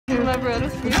my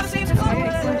brother's food.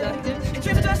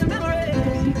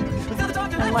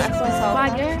 And my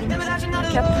Swagger.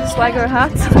 Kept Swagger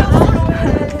hat.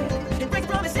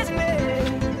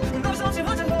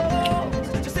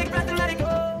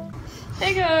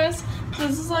 Hey guys,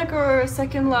 this is like our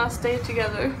second last day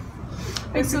together.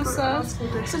 It's so sad.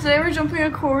 So today we're jumping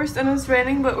a course and it's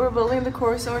raining, but we're building the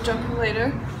course and we're jumping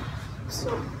later.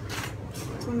 So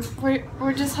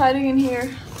we're just hiding in here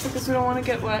because we don't want to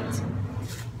get wet.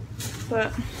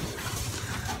 But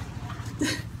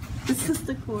this is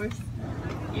the course.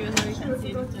 Even though you can't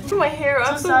see anything. My hair,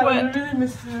 I'm so wet. I'm gonna really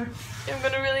miss her. I'm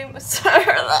gonna really miss her.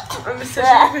 I miss her.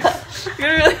 I'm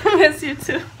gonna really miss you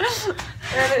too.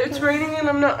 And it's raining and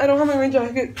I don't have my rain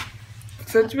jacket.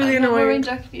 So it's really annoying. I don't have a rain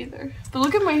jacket either. But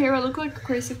look at my hair, I look like a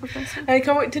crazy professor. I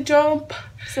can't wait to jump.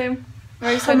 Same.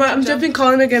 I'm jumping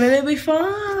Colin again and it'll be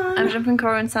fun. I'm jumping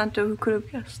Cara and Santo, who could have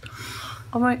guessed.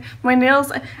 Oh my nails.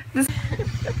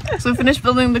 So we finished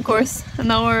building the course and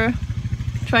now we're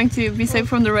trying to be safe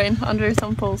from the rain under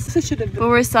some poles. But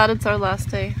we're sad it's our last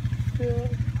day. Yeah.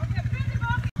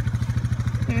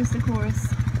 There's the course.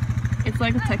 It's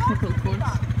like a technical course.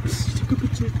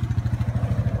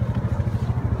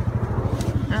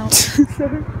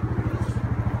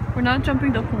 We're not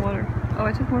jumping up in water. Oh,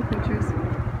 I took more pictures.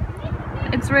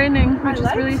 It's raining, which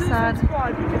is really sad.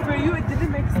 For you, it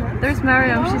didn't make sense. There's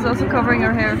Mariam, she's also covering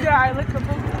her hair. Yeah, I like her.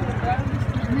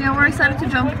 Yeah, we're excited to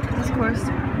jump this course.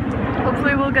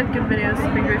 Hopefully we'll get good videos,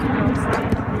 fingers crossed.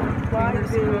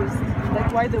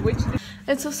 Like why the witch?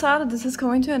 It's so sad that this is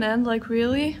coming to an end, like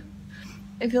really.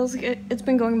 It feels like it's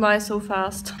been going by so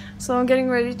fast. So I'm getting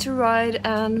ready to ride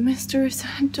and Mr.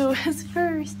 Santo is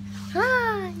first.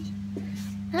 Hi!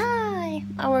 Hi!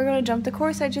 And we're gonna jump the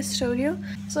course I just showed you.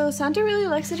 So Santo really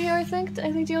likes it here, I think.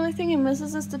 I think the only thing he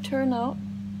misses is the turnout.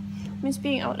 Means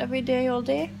being out every day, all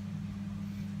day.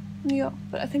 Yeah,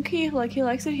 but I think he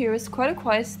likes it here. It's quite a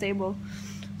quiet stable.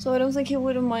 So I don't think he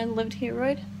wouldn't mind lived here,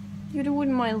 right? You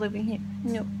wouldn't mind living here.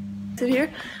 No. Sit here.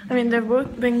 I mean, they've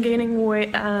both been gaining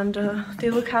weight and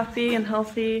they look happy and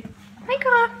healthy. Hi,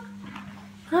 Ka!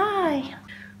 Hi!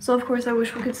 So of course I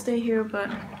wish we could stay here,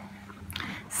 but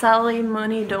sadly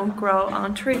money don't grow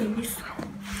on trees.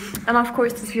 And of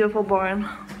course this beautiful barn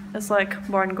is like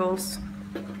barn goals.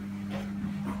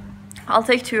 I'll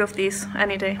take 2 of these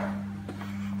any day.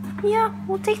 Yeah,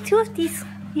 we'll take 2 of these.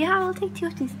 Yeah, we'll take 2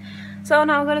 of these. So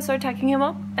now I'm gonna start tacking him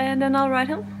up and then I'll ride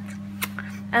him.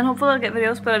 And hopefully I'll get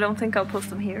videos, but I don't think I'll post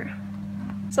them here.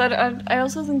 So I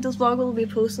also think this vlog will be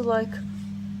posted like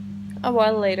a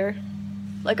while later.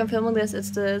 Like I'm filming this,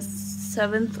 it's the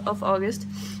 7th of August.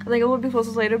 I think it will be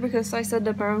posted later because I said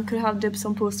that Miriam could have dibs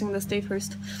on posting this day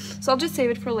first. So I'll just save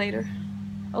it for later.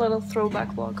 A little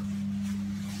throwback vlog.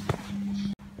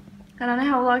 And then I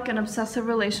have like an obsessive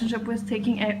relationship with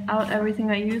taking out everything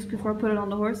I use before I put it on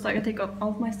the horse. Like I take out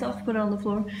all of my stuff, put it on the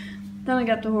floor. Then I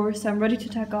get the horse, I'm ready to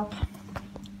tack up.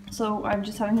 So I'm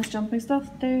just having his jumping stuff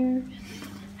there.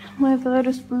 My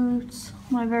velvet boots,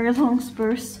 my very long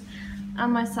spurs,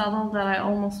 and my saddle that I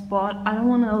almost bought. I don't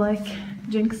want to like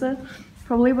jinx it.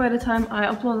 Probably by the time I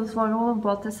upload this vlog I will have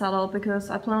bought this saddle because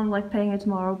I plan on like paying it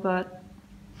tomorrow, but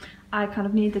I kind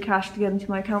of need the cash to get into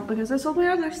my account because I sold my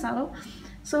other saddle.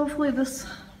 So hopefully this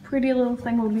pretty little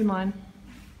thing will be mine.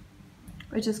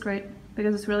 Which is great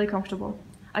because it's really comfortable.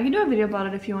 I can do a video about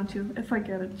it if you want to, if I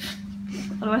get it.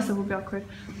 Otherwise it will be awkward.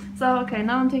 So okay,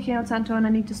 now I'm taking out Santo and I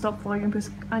need to stop vlogging because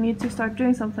I need to start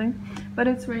doing something. But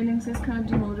it's raining, so it's kind of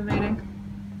demotivating.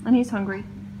 And he's hungry.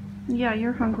 Yeah,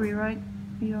 you're hungry, right?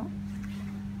 Yeah.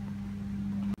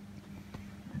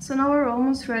 So now we're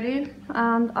almost ready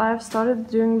and I've started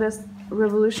doing this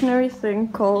revolutionary thing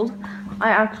called I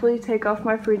actually take off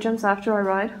my free jumps after I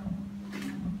ride.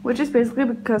 Which is basically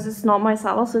because it's not my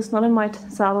saddle, so it's not in my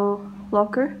saddle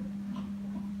locker.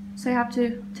 So I have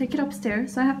to take it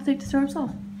upstairs, so I have to take the stirrups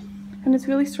off. And it's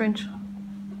really strange.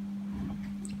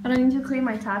 And I need to clean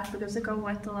my tack because it got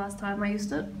wet the last time I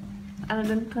used it. And I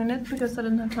didn't clean it because I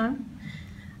didn't have time.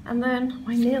 And then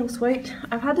my nails, wait.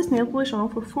 I've had this nail polish on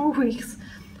for 4 weeks.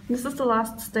 This is the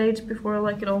last stage before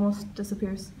like it almost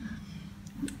disappears.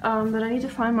 But I need to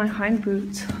find my hind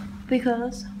boot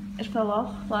because it fell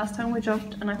off last time we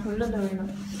jumped and I put it in the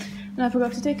arena. And I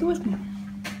forgot to take it with me.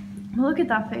 Look at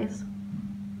that face.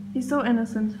 He's so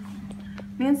innocent.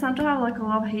 Me and Santo have like a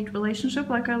love-hate relationship.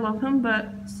 Like I love him, but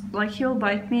like he'll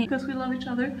bite me because we love each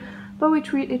other. But we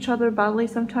treat each other badly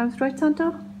sometimes, right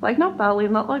Santo? Like not badly,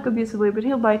 not like abusively, but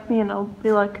he'll bite me and I'll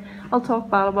be like, I'll talk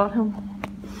bad about him.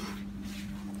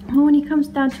 And when he comes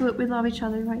down to it, we love each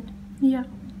other, right? Yeah,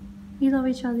 we love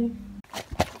each other.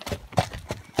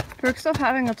 Perks of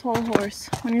having a tall horse.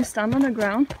 When you stand on the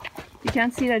ground, You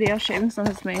can't see that he has shavings on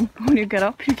his mane. When you get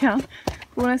up, you can.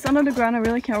 But when I stand on the ground, I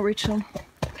really can't reach them.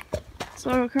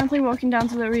 So we're currently walking down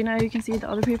to the arena. You can see the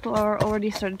other people are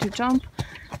already started to jump.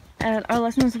 And our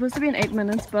lesson was supposed to be in 8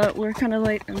 minutes, but we're kind of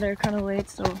late and they're kind of late,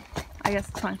 so I guess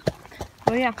it's fine.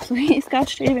 But yeah, so he's got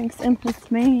shavings in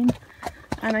his mane.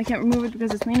 And I can't remove it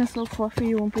because his mane is so fluffy,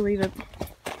 you won't believe it.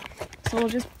 So we'll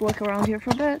just walk around here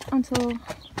for a bit until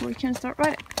we can start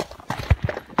riding.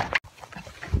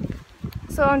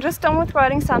 So I'm just done with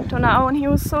riding Santo now, and he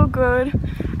was so good.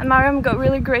 And Mariam got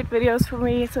really great videos for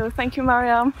me, so thank you,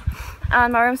 Mariam.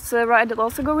 And Mariam's ride did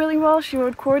also go really well. She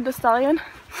rode Cord the stallion,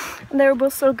 and they were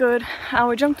both so good. And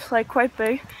we jumped like quite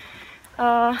big.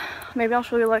 Maybe I'll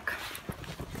show you like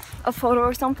a photo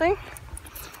or something.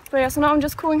 But yeah, so now I'm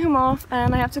just cooling him off,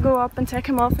 and I have to go up and take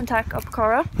him off and tack up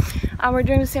Cara. And we're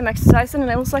doing the same exercise, and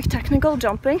it was like technical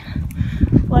jumping.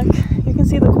 Like, you can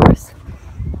see the course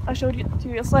I showed you to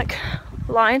you. It's like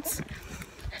lines,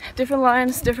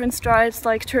 different stripes,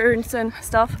 like turns and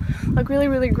stuff. Like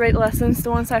really great lessons,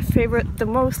 the ones I favorite the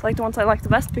most, like the ones I like the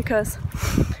best, because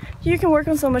you can work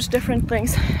on so much different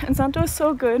things. And Santo is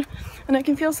so good, and I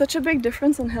can feel such a big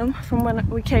difference in him from when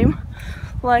we came.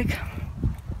 Like,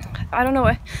 I don't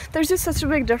know, there's just such a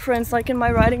big difference like in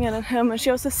my riding and in him. And she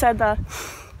also said that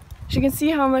she can see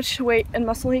how much weight and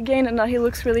muscle he gained, and that he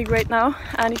looks really great now,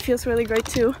 and he feels really great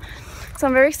too. So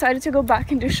I'm very excited to go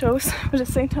back and do shows, but at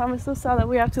the same time it's so sad that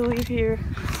we have to leave here.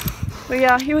 But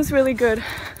yeah, he was really good,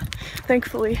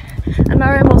 thankfully. And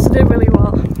Mariam also did really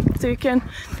well. So you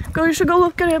should go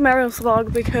look at Mariam's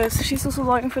vlog, because she's also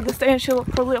vlogging for this day, and she'll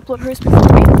probably upload hers before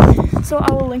me. So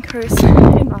I will link hers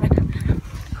in mine.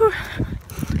 Whew.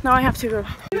 Now I have to go.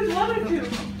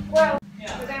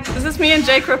 This is me and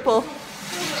Jay Cripple.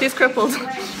 She's crippled.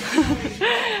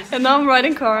 And now I'm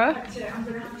riding Cara.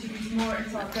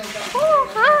 Oh,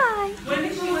 hi!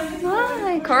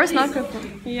 Hi! Cara's not crippled.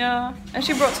 Yeah. And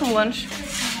she brought some lunch.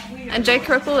 And Jay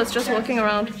Cripple is just walking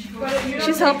around.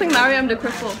 She's helping Mariam to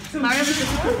cripple. Mariam is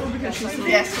just crippled because she's so...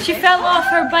 Yes. She fell off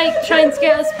her bike trying to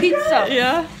get us pizza.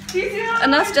 Yeah.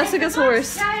 And that's Jessica's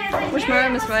horse, which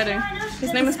Mariam is riding.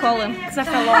 His name is Colin. Because I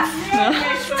fell off. No.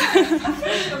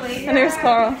 And here's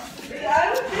Cara.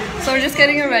 So we're just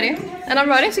getting her ready. And I'm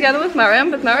riding together with Mariam,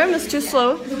 but Mariam is too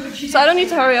slow. So I don't need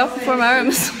to hurry up before Mariam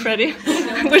is ready.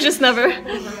 Which is never.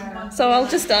 So I'm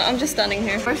just standing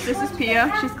here. First, this is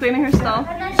Pia. She's cleaning her stall.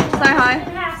 Say hi.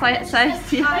 Say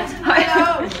hi.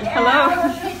 Hello.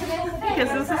 Okay,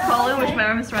 so this is Colin, which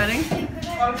Mariam is riding.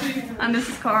 And this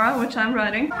is Cara, which I'm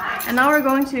riding. And now we're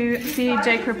going to see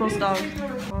Jay Cripple's dog,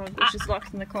 which is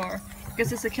locked in the car.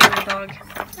 Because it's a killer dog.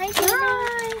 Hi.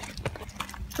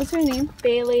 What's her name?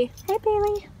 Bailey. Hey,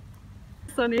 Bailey.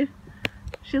 Sunny.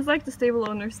 She's like the stable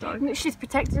owner's dog. She's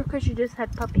protective because she just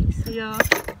had puppies. Yeah.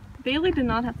 Bailey did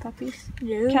not have puppies.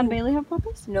 No. Can Bailey have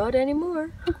puppies? Not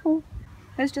anymore. Oh, cool.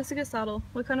 Here's Jessica's saddle.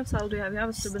 What kind of saddle do you have? You have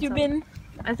a Steuben saddle.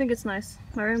 I think it's nice.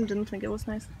 Mariam didn't think it was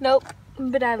nice. Nope,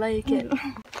 but I like it.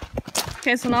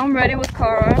 Okay, so now I'm ready with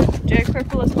Cara. Jay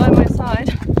Cripple is by my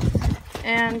side.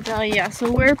 And yeah, so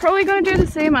we're probably going to do the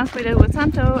same as we did with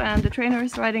Santo, and the trainer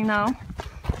is riding now.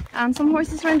 And some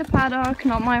horses are in the paddock,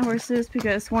 not my horses,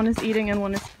 because one is eating and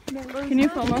one is... Can you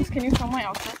film us? Can you film my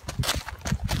outfit?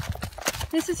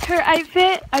 This is her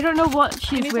outfit. I don't know what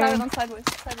she's wearing. Can you try it on sideways?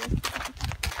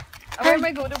 I wear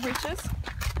my go-to breeches.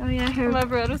 Oh yeah, her... My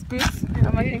Berettas boots.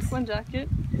 And my pink swan jacket.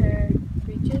 Her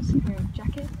breeches, her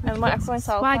jacket. And my aqua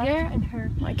swagger and her...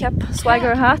 My cap,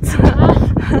 swagger hat.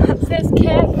 It says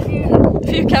cap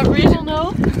if you can't read. People know.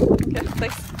 Okay,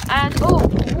 thanks. And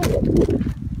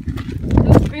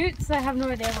those boots, I have no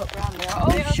idea what brand they are.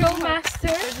 Oh, Showmaster.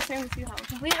 They're the same as you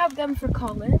have. We have them for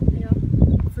Colin. Yeah.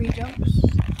 Free jumps.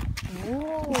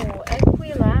 Oh,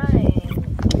 Equiline.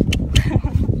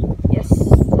 Yes.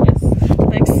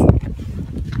 Thanks.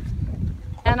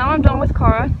 And now I'm done with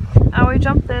Cara, and we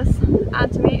jumped this,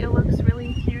 and to me it looks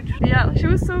really huge. Yeah, she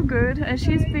was so good, and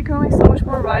she's becoming so much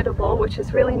more rideable, which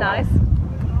is really nice.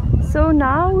 So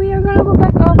now we are gonna go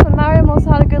back up, and Mariam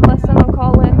also had a good lesson on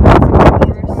Colin.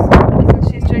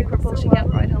 Since she's Jay Cripple, she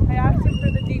can't ride him.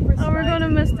 And we're gonna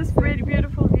miss this really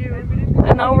beautiful view.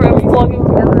 And now we're vlogging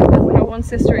together because we have one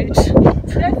sister each.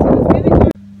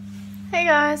 Hey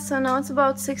guys, so now it's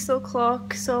about 6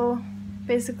 o'clock, so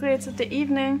basically it's at the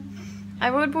evening. I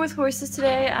rode both horses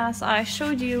today as I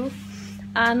showed you,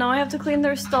 and now I have to clean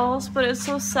their stalls, but it's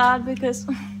so sad because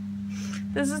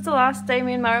this is the last day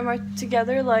me and Mariam are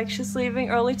together. Like, she's leaving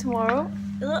early tomorrow,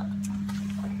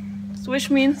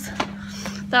 which means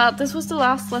that this was the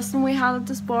last lesson we had at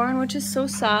this barn, which is so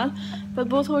sad. But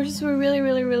both horses were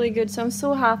really good, so I'm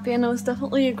so happy, and it was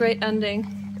definitely a great ending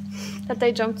that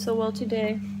they jumped so well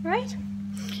today, right?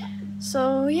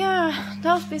 So yeah,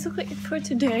 that was basically it for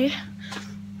today.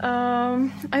 I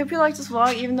hope you liked this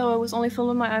vlog, even though it was only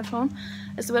filmed on my iPhone.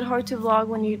 It's a bit hard to vlog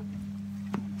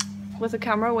with a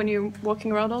camera when you're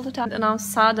walking around all the time, and I'm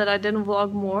sad that I didn't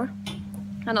vlog more.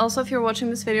 And also, if you're watching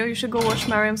this video, you should go watch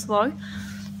Mariam's vlog,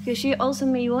 because she also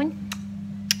made one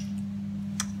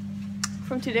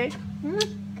from today.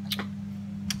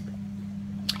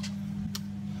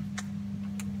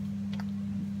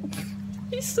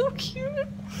 He's so cute.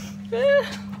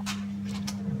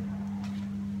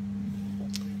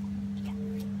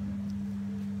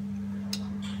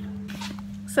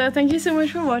 So thank you so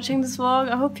much for watching this vlog.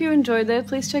 I hope you enjoyed it.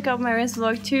 Please check out Mariam's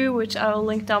vlog too, which I will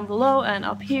link down below and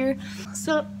up here.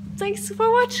 So thanks for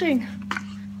watching.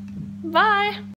 Bye!